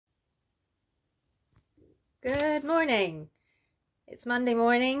Good morning. It's Monday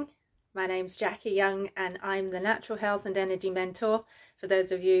morning. My name's Jackie Young and I'm the Natural Health and Energy Mentor for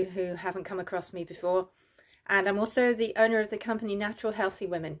those of you who haven't come across me before. And I'm also the owner of the company Natural Healthy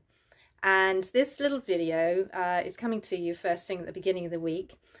Women. And this little video is coming to you first thing at the beginning of the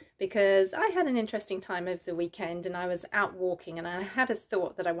week because I had an interesting time over the weekend and I was out walking and I had a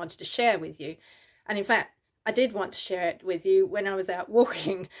thought that I wanted to share with you. And in fact, I did want to share it with you when I was out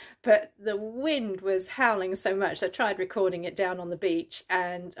walking, but the wind was howling so much I tried recording it down on the beach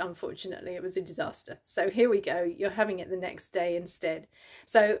and unfortunately it was a disaster. So here we go, you're having it the next day instead.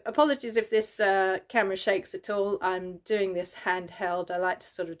 So apologies if this camera shakes at all. I'm doing this handheld. I like to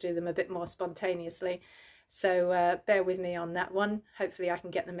sort of do them a bit more spontaneously. So bear with me on that one. Hopefully I can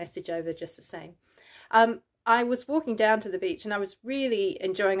get the message over just the same. I was walking down to the beach and I was really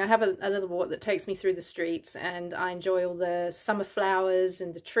enjoying, I have a little walk that takes me through the streets and I enjoy all the summer flowers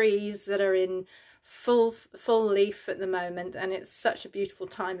and the trees that are in full leaf at the moment, and it's such a beautiful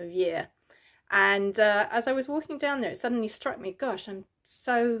time of year. And as I was walking down there, it suddenly struck me, gosh, I'm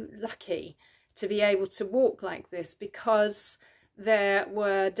so lucky to be able to walk like this, because there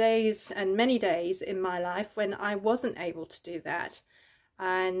were days and many days in my life when I wasn't able to do that.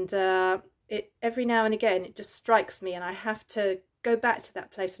 And every now and again it just strikes me and I have to go back to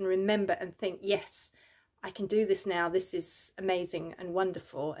that place and remember and think, yes, I can do this now. This is amazing and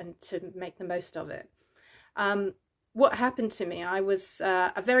wonderful, and to make the most of it. What happened to me, I was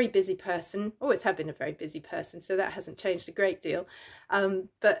a very busy person, always have been a very busy person, so that hasn't changed a great deal,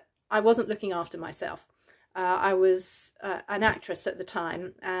 but I wasn't looking after myself. I was an actress at the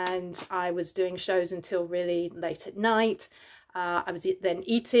time and I was doing shows until really late at night. I was then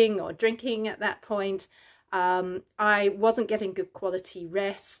eating or drinking at that point. I wasn't getting good quality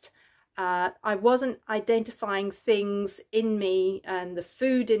rest. I wasn't identifying things in me and the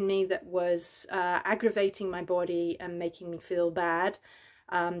food in me that was aggravating my body and making me feel bad,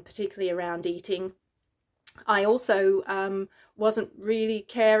 particularly around eating. I also wasn't really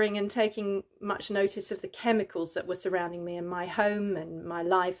caring and taking much notice of the chemicals that were surrounding me in my home and my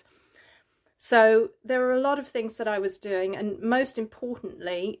life. So there were a lot of things that I was doing, and most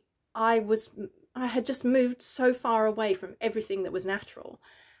importantly, I had just moved so far away from everything that was natural,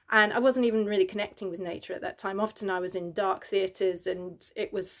 and I wasn't even really connecting with nature at that time. Often I was in dark theatres and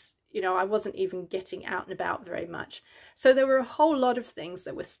it was, you know, I wasn't even getting out and about very much. So there were a whole lot of things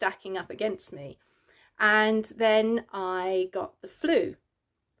that were stacking up against me. And then I got the flu,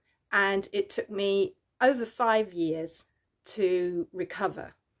 and it took me over 5 years to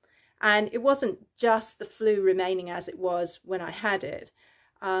recover. And it wasn't just the flu remaining as it was when I had it,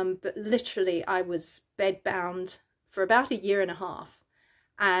 but literally I was bedbound for about 1.5 years.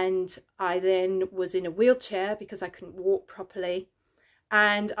 And I then was in a wheelchair because I couldn't walk properly.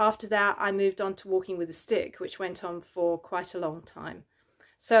 And after that, I moved on to walking with a stick, which went on for quite a long time.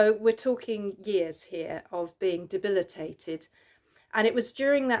 So we're talking years here of being debilitated. And it was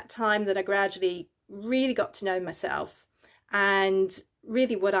during that time that I gradually really got to know myself, and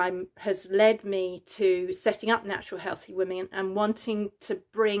really what has led me to setting up Natural Healthy Women and wanting to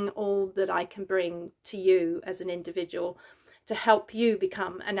bring all that I can bring to you as an individual to help you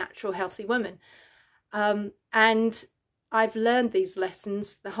become a natural healthy woman. And I've learned these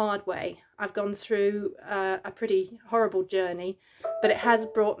lessons the hard way. I've gone through a pretty horrible journey, but it has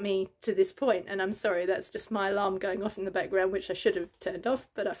brought me to this point. And I'm sorry, that's just my alarm going off in the background, which I should have turned off,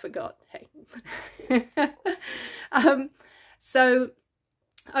 but I forgot. Hey. So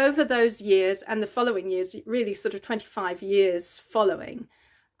over those years and the following years, really sort of 25 years following,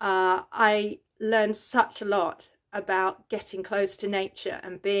 I learned such a lot about getting close to nature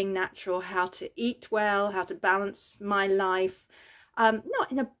and being natural, how to eat well, how to balance my life,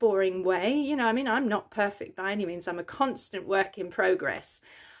 not in a boring way. You know, I mean, I'm not perfect by any means. I'm a constant work in progress.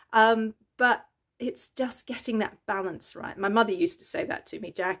 But it's just getting that balance right. My mother used to say that to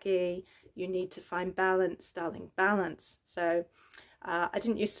me, Jackie, you need to find balance, darling, balance. So I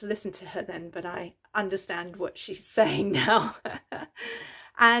didn't used to listen to her then, but I understand what she's saying now.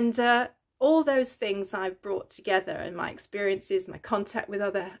 And all those things I've brought together, and my experiences, my contact with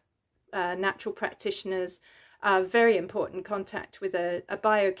other natural practitioners, very important contact with a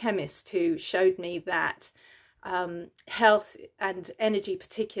biochemist who showed me that health and energy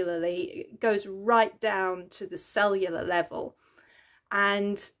particularly goes right down to the cellular level.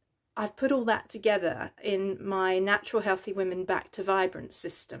 And I've put all that together in my Natural Healthy Women Back to Vibrant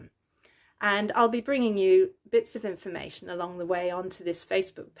system. And I'll be bringing you bits of information along the way onto this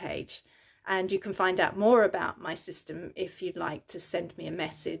Facebook page. And you can find out more about my system if you'd like to send me a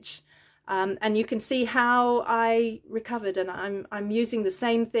message. And you can see how I recovered, and I'm using the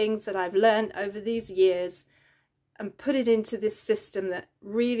same things that I've learned over these years and put it into this system that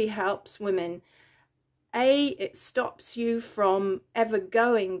really helps women. It stops you from ever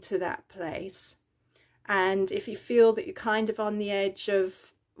going to that place. And if you feel that you're kind of on the edge of,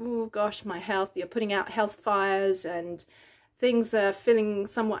 oh gosh, my health, you're putting out health fires and things are feeling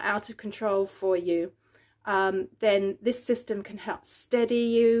somewhat out of control for you, then this system can help steady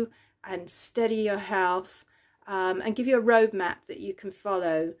you and steady your health, and give you a roadmap that you can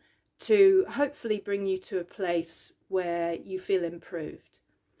follow to hopefully bring you to a place where you feel improved.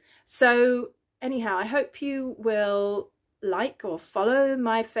 So anyhow, I hope you will like or follow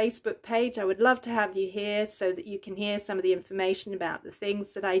my Facebook page. I would love to have you here so that you can hear some of the information about the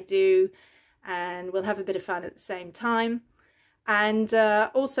things that I do, and we'll have a bit of fun at the same time. And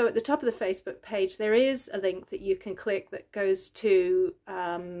also at the top of the Facebook page there is a link that you can click that goes to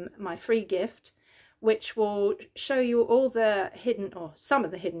my free gift, which will show you all the hidden, or some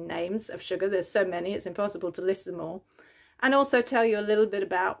of the hidden names of sugar. There's so many, it's impossible to list them all. And also tell you a little bit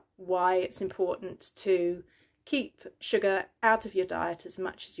about why it's important to keep sugar out of your diet as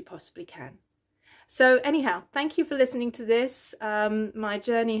much as you possibly can. So anyhow, thank you for listening to this. My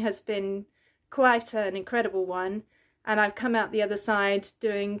journey has been quite an incredible one, and I've come out the other side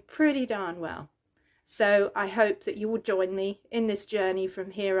doing pretty darn well. So I hope that you will join me in this journey from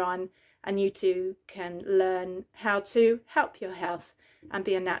here on, and you too can learn how to help your health and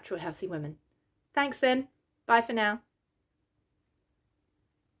be a natural, healthy woman. Thanks then. Bye for now.